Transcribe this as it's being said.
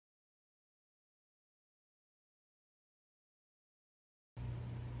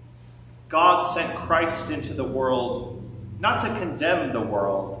God sent Christ into the world, not to condemn the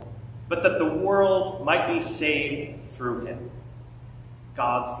world, but that the world might be saved through him.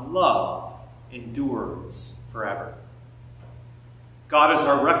 God's love endures forever. God is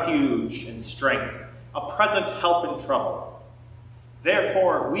our refuge and strength, a present help in trouble.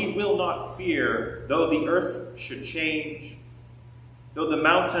 Therefore, we will not fear, though the earth should change, though the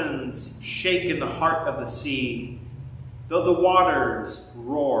mountains shake in the heart of the sea, though the waters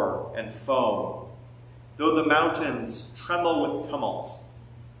roar and foam, though the mountains tremble with tumult,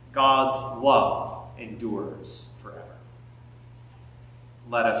 God's love endures forever.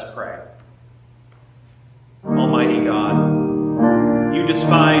 Let us pray. Almighty God, you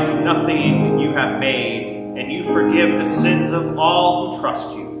despise nothing you have made, and you forgive the sins of all who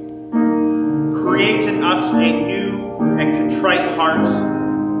trust you. Create in us a new and contrite heart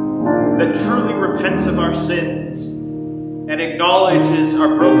that truly repents of our sins and acknowledges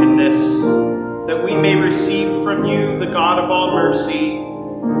our brokenness, that we may receive from you, the God of all mercy,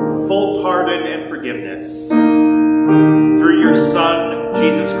 full pardon and forgiveness. Through your Son,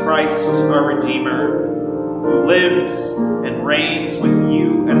 Jesus Christ, our Redeemer, who lives and reigns with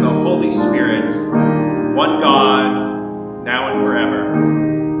you and the Holy Spirit, one God, now and forever.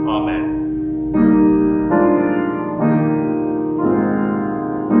 Amen.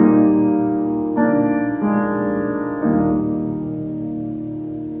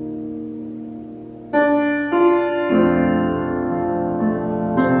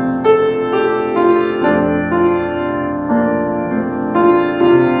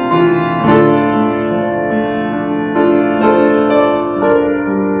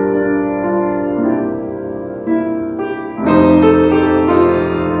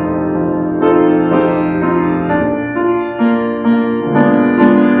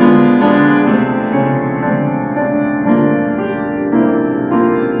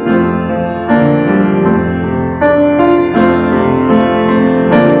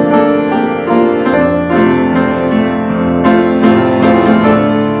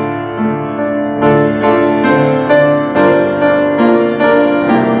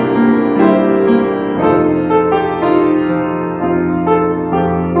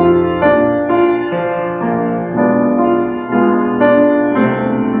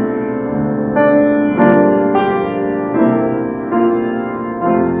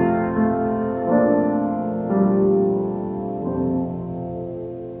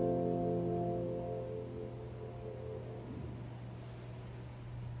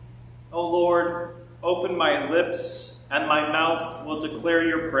 O Lord, open my lips, and my mouth will declare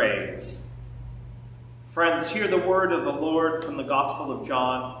your praise. Friends, hear the word of the Lord from the Gospel of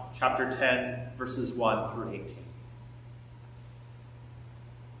John, chapter 10, verses 1 through 18.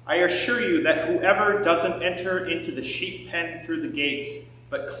 I assure you that whoever doesn't enter into the sheep pen through the gate,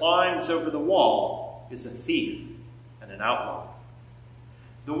 but climbs over the wall, is a thief and an outlaw.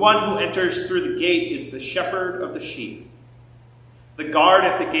 The one who enters through the gate is the shepherd of the sheep. The guard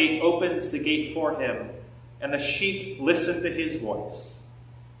at the gate opens the gate for him, and the sheep listen to his voice.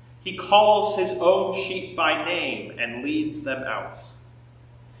 He calls his own sheep by name and leads them out.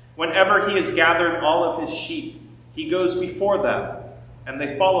 Whenever he has gathered all of his sheep, he goes before them, and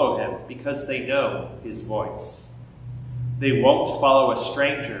they follow him because they know his voice. They won't follow a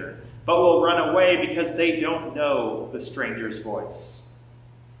stranger, but will run away because they don't know the stranger's voice.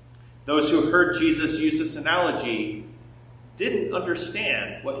 Those who heard Jesus use this analogy didn't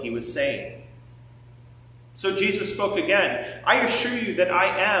understand what he was saying. So Jesus spoke again. I assure you that I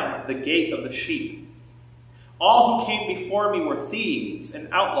am the gate of the sheep. All who came before me were thieves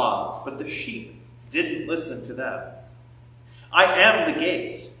and outlaws, but the sheep didn't listen to them. I am the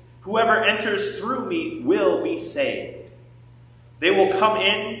gate. Whoever enters through me will be saved. They will come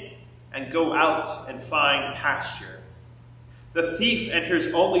in and go out and find pasture. The thief enters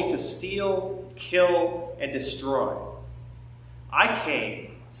only to steal, kill, and destroy. I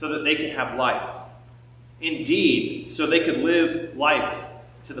came so that they could have life. Indeed, so they could live life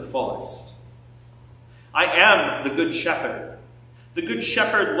to the fullest. I am the good shepherd. The good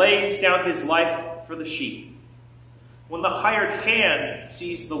shepherd lays down his life for the sheep. When the hired hand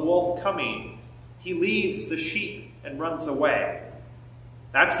sees the wolf coming, he leaves the sheep and runs away.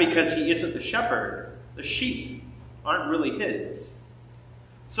 That's because he isn't the shepherd. The sheep aren't really his.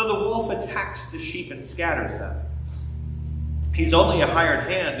 So the wolf attacks the sheep and scatters them. He's only a hired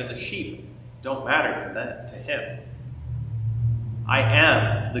hand, and the sheep don't matter to him. I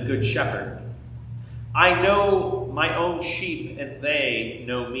am the good shepherd. I know my own sheep, and they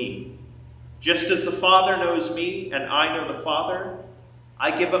know me. Just as the Father knows me, and I know the Father,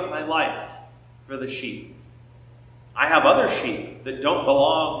 I give up my life for the sheep. I have other sheep that don't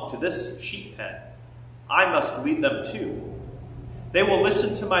belong to this sheep pen. I must lead them too. They will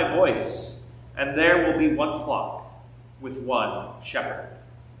listen to my voice, and there will be one flock with one shepherd.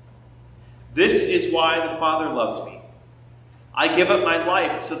 This is why the Father loves me. I give up my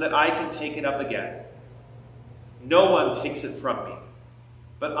life so that I can take it up again. No one takes it from me,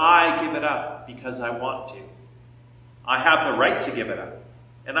 but I give it up because I want to. I have the right to give it up,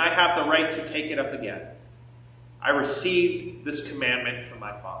 and I have the right to take it up again. I received this commandment from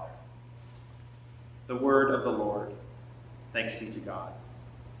my Father. The word of the Lord. Thanks be to God.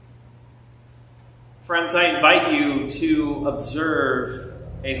 Friends, I invite you to observe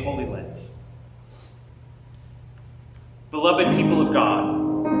a Holy Lent. Beloved people of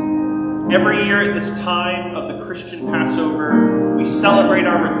God, every year at this time of the Christian Passover, we celebrate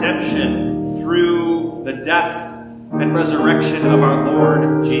our redemption through the death and resurrection of our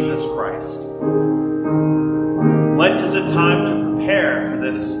Lord Jesus Christ. Lent is a time to prepare for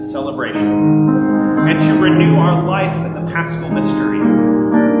this celebration and to renew our life in the Paschal mystery.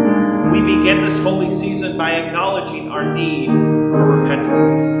 We begin this holy season by acknowledging our need for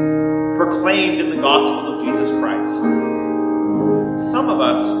repentance, proclaimed in the gospel of Jesus Christ. Some of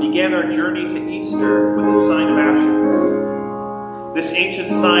us began our journey to Easter with the sign of ashes. This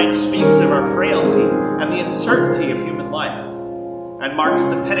ancient sign speaks of our frailty and the uncertainty of human life and marks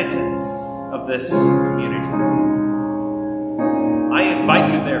the penitence of this community. I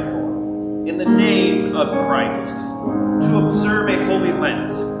invite you, therefore, in the name of Christ, to observe a Holy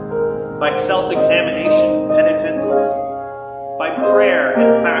Lent by self-examination, penitence, by prayer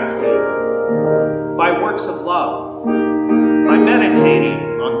and fasting, by works of love, by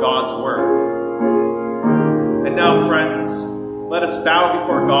meditating on God's Word. And now, friends, let us bow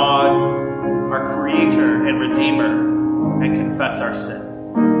before God, our Creator and Redeemer, and confess our sin.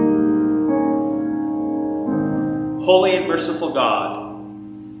 Holy and merciful God,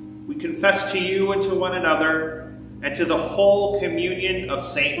 we confess to you and to one another and to the whole communion of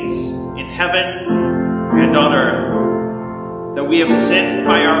saints in heaven and on earth that we have sinned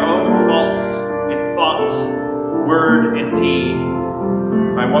by our own fault in thought, word, and deed,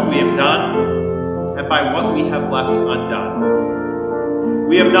 by what we have done and by what we have left undone.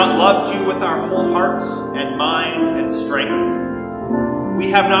 We have not loved you with our whole heart and mind and strength. We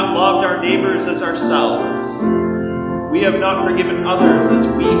have not loved our neighbors as ourselves. We have not forgiven others as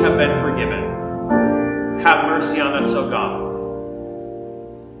we have been forgiven. Have mercy on us, O God.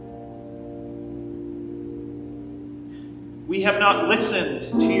 We have not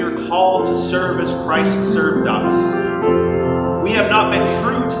listened to your call to serve as Christ served us. We have not been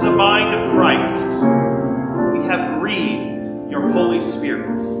true to the mind of Christ. We have grieved your Holy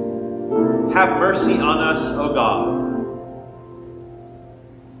Spirit. Have mercy on us, O God.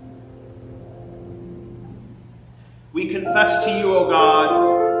 We confess to you, O God,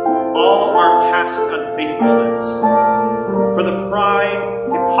 all our past unfaithfulness. For the pride,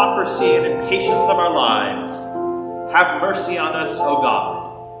 hypocrisy, and impatience of our lives, have mercy on us, O God.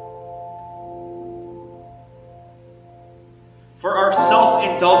 For our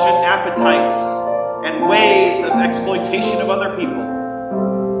self-indulgent appetites and ways of exploitation of other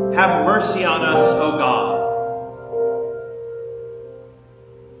people, have mercy on us, O God.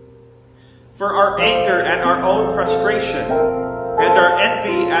 For our anger and our own frustration and our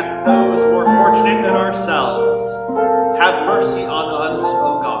envy at those more fortunate than ourselves, have mercy on us,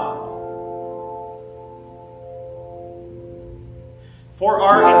 O God. For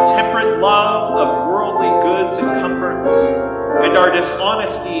our intemperate love of worldly goods and comforts, and our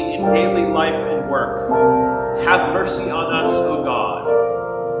dishonesty in daily life and work, have mercy on us, O God.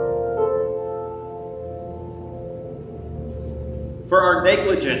 For our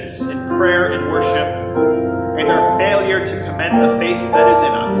negligence in prayer and worship, and our failure to commend the faith that is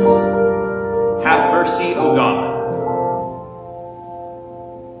in us, have mercy, O God.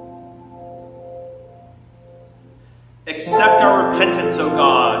 Accept our repentance, O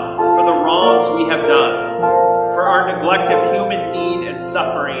God, for the wrongs we have done, for our neglect of human need and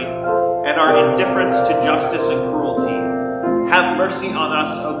suffering, and our indifference to justice and cruelty. Have mercy on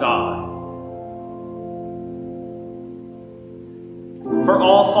us, O God. For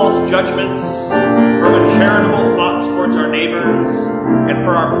all false judgments, for uncharitable thoughts towards our neighbors, and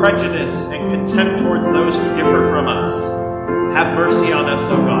for our prejudice and contempt towards those who differ from us, have mercy on us,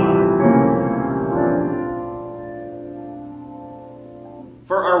 O God.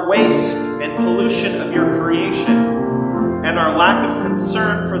 For our waste and pollution of your creation, and our lack of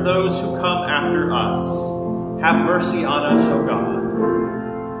concern for those who come after us, have mercy on us, O God.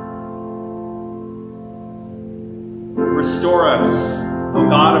 Restore us, O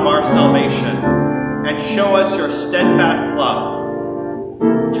God of our salvation, and show us your steadfast love.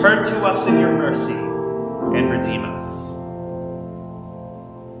 Turn to us in your mercy and redeem us.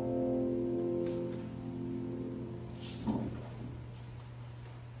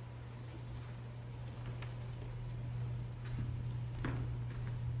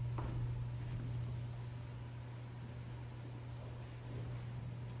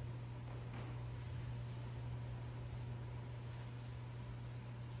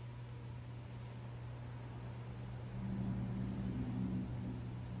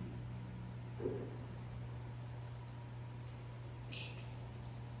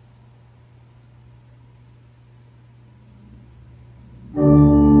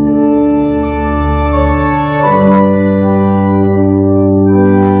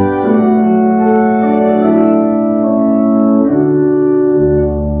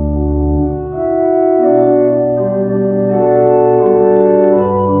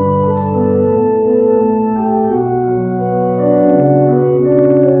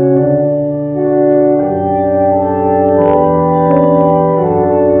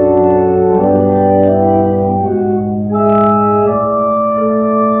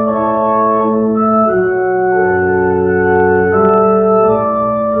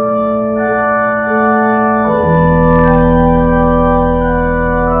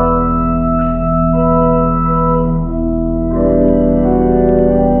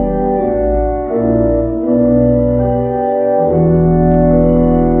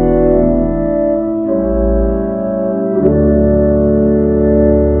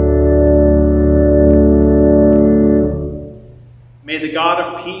 May the God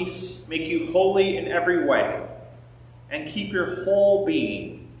of peace make you holy in every way, and keep your whole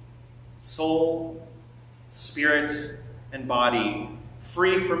being, soul, spirit, and body,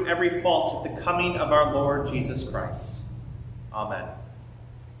 free from every fault at the coming of our Lord Jesus Christ. Amen.